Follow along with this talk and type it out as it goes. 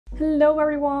Hello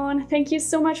everyone, thank you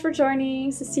so much for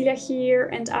joining. Cecilia here,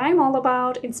 and I'm all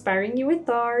about inspiring you with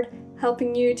art,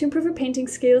 helping you to improve your painting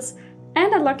skills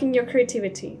and unlocking your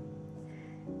creativity.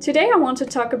 Today I want to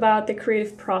talk about the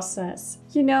creative process.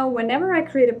 You know, whenever I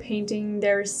create a painting,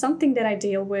 there's something that I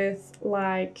deal with,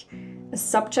 like a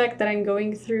subject that I'm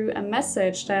going through, a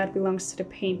message that belongs to the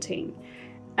painting.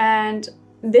 And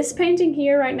this painting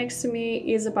here right next to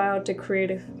me is about the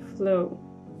creative flow.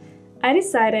 I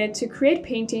decided to create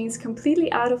paintings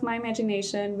completely out of my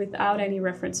imagination without any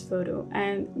reference photo,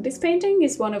 and this painting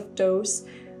is one of those.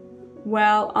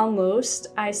 Well, almost.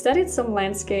 I studied some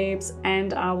landscapes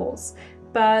and owls,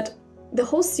 but the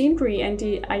whole scenery and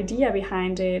the idea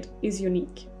behind it is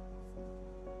unique.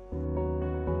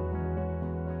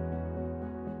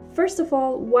 First of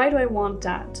all, why do I want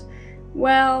that?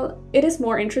 Well, it is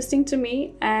more interesting to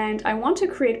me, and I want to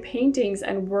create paintings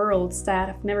and worlds that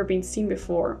have never been seen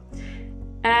before.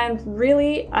 And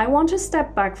really, I want to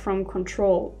step back from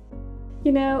control.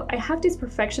 You know, I have this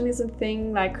perfectionism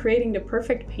thing, like creating the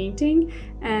perfect painting,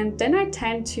 and then I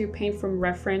tend to paint from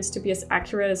reference to be as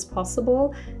accurate as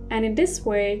possible. And in this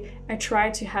way, I try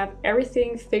to have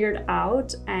everything figured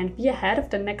out and be ahead of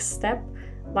the next step,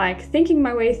 like thinking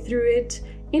my way through it,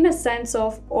 in a sense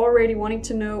of already wanting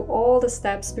to know all the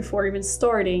steps before even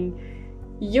starting.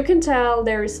 You can tell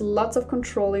there is lots of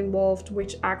control involved,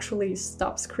 which actually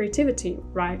stops creativity,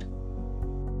 right?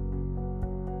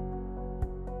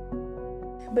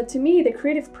 But to me, the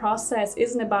creative process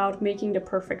isn't about making the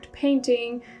perfect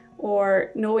painting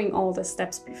or knowing all the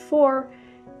steps before.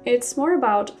 It's more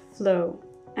about flow.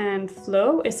 And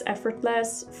flow is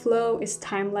effortless, flow is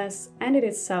timeless, and it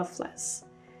is selfless.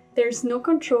 There's no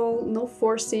control, no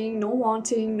forcing, no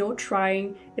wanting, no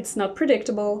trying. It's not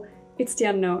predictable, it's the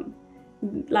unknown.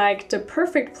 Like the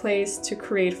perfect place to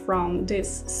create from,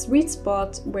 this sweet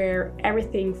spot where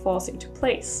everything falls into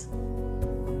place.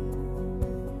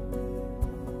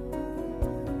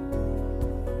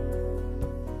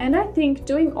 And I think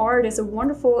doing art is a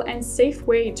wonderful and safe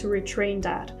way to retrain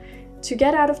that, to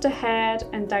get out of the head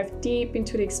and dive deep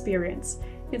into the experience.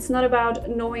 It's not about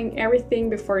knowing everything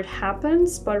before it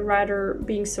happens, but rather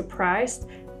being surprised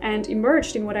and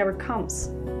immersed in whatever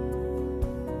comes.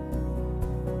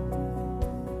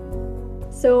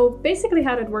 So basically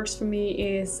how that works for me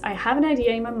is I have an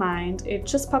idea in my mind, it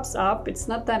just pops up, it's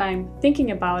not that I'm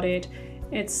thinking about it,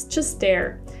 it's just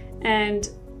there. And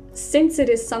since it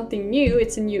is something new,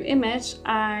 it's a new image,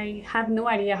 I have no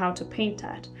idea how to paint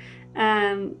that.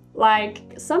 Like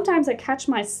sometimes I catch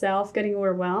myself getting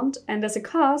overwhelmed, and as a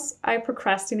cause, I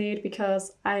procrastinate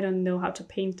because I don't know how to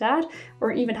paint that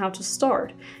or even how to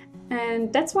start.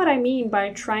 And that's what I mean by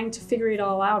trying to figure it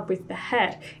all out with the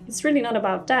head. It's really not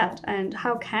about that, and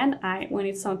how can I when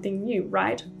it's something new,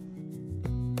 right?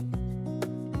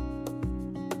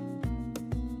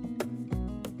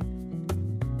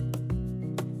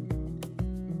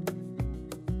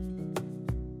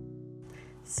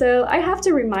 So I have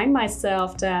to remind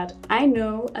myself that I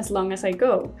know as long as I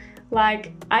go.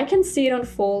 Like, I can see it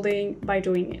unfolding by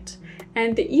doing it.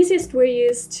 And the easiest way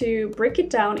is to break it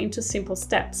down into simple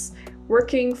steps,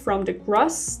 working from the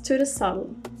gross to the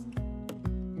subtle.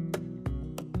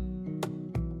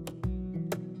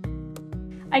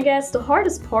 I guess the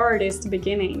hardest part is the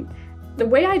beginning. The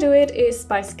way I do it is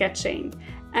by sketching.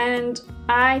 And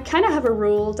I kind of have a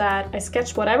rule that I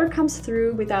sketch whatever comes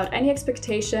through without any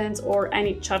expectations or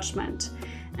any judgment.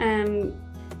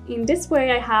 In this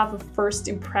way I have a first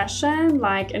impression,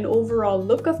 like an overall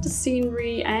look of the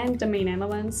scenery and the main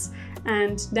elements,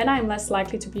 and then I'm less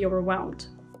likely to be overwhelmed.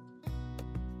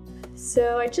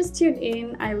 So I just tune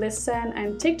in, I listen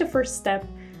and take the first step.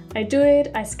 I do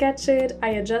it, I sketch it,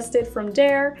 I adjust it from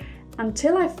there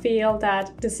until I feel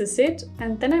that this is it,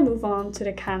 and then I move on to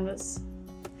the canvas.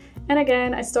 And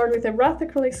again, I start with a rough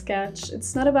acrylic sketch.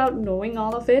 It's not about knowing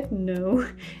all of it, no.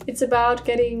 It's about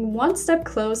getting one step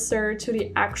closer to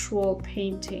the actual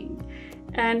painting.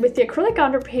 And with the acrylic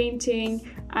underpainting,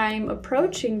 I'm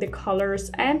approaching the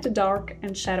colors and the dark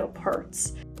and shadow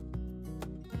parts.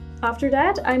 After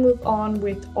that, I move on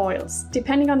with oils.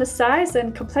 Depending on the size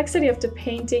and complexity of the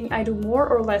painting, I do more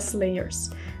or less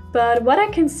layers. But what I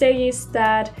can say is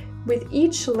that with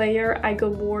each layer, I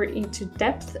go more into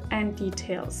depth and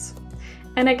details.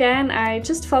 And again, I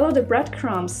just follow the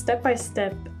breadcrumbs step by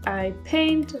step. I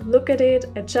paint, look at it,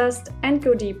 adjust, and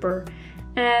go deeper.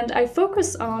 And I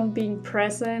focus on being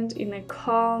present in a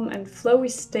calm and flowy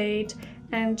state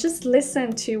and just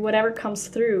listen to whatever comes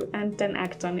through and then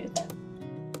act on it.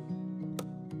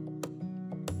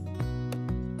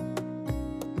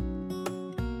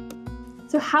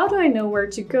 So how do I know where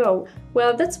to go?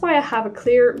 Well, that's why I have a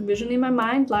clear vision in my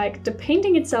mind, like the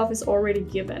painting itself is already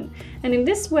given. And in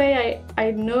this way,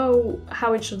 I know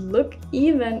how it should look,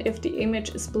 even if the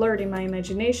image is blurred in my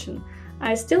imagination.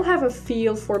 I still have a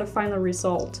feel for the final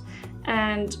result.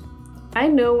 And I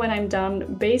know when I'm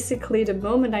done, basically the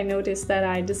moment I notice that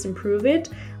I disapprove it,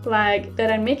 like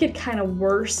that I make it kind of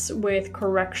worse with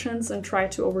corrections and try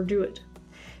to overdo it.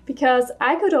 Because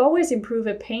I could always improve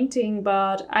a painting,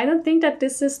 but I don't think that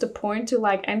this is the point to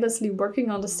like endlessly working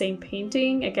on the same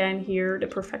painting. Again, here the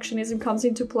perfectionism comes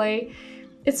into play.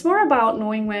 It's more about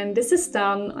knowing when this is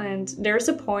done and there's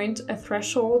a point, a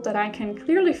threshold that I can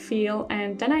clearly feel,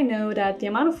 and then I know that the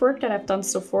amount of work that I've done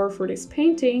so far for this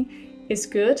painting is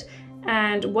good,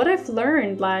 and what I've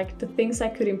learned, like the things I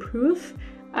could improve,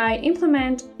 I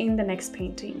implement in the next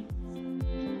painting.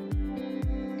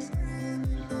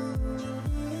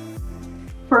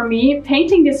 For me,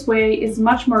 painting this way is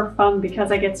much more fun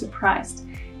because I get surprised.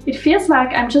 It feels like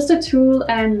I'm just a tool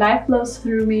and life flows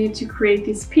through me to create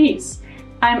this piece.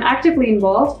 I'm actively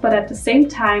involved, but at the same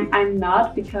time I'm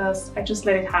not, because I just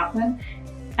let it happen.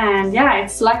 And yeah,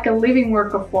 it's like a living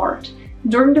work of art.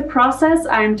 During the process,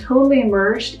 I'm totally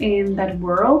immersed in that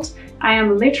world. I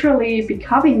am literally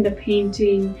becoming the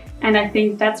painting, and I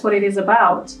think that's what it is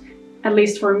about. At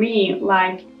least for me,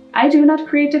 like, I do not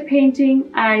create the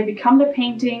painting, I become the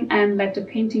painting and let the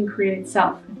painting create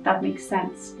itself, if that makes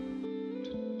sense.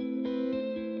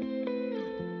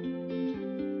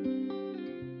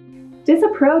 This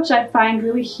approach I find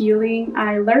really healing.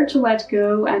 I learn to let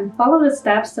go and follow the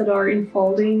steps that are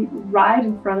unfolding right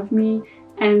in front of me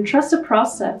and trust the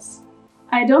process.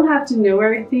 I don't have to know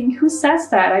everything. Who says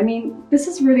that? I mean, this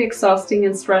is really exhausting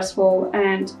and stressful,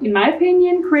 and in my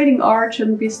opinion, creating art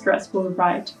shouldn't be stressful,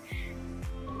 right?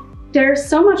 There's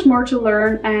so much more to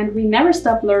learn, and we never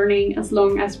stop learning as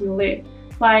long as we live.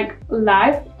 Like,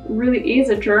 life really is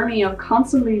a journey of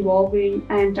constantly evolving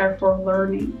and therefore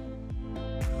learning.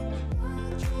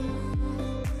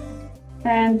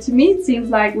 And to me it seems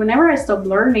like whenever I stop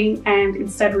learning and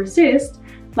instead resist,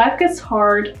 life gets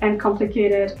hard and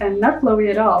complicated and not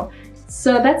flowy at all.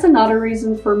 So that's another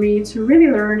reason for me to really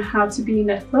learn how to be in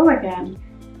that flow again.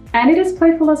 And it is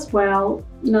playful as well,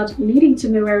 not needing to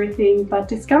know everything, but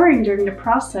discovering during the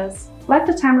process, like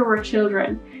the time we were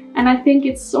children. And I think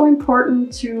it's so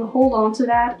important to hold on to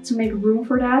that, to make room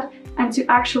for that, and to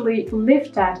actually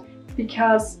live that,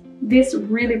 because this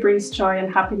really brings joy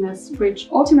and happiness, which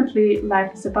ultimately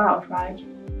life is about, right?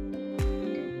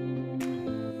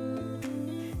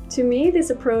 To me, this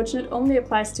approach not only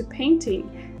applies to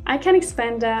painting, I can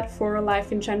expand that for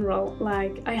life in general.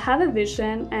 Like, I have a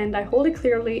vision and I hold it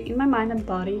clearly in my mind and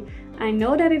body. I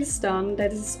know that it is done,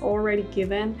 that it is already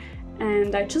given,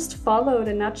 and I just follow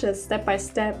the nudges step by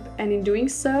step, and in doing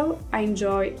so, I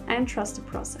enjoy and trust the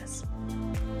process.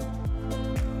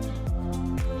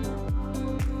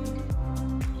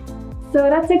 So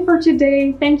that's it for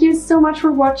today. Thank you so much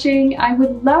for watching. I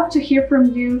would love to hear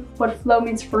from you what flow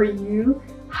means for you.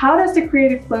 How does the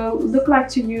creative flow look like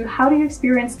to you? How do you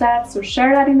experience that? So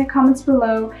share that in the comments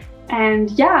below. And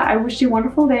yeah, I wish you a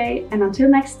wonderful day, and until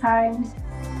next time.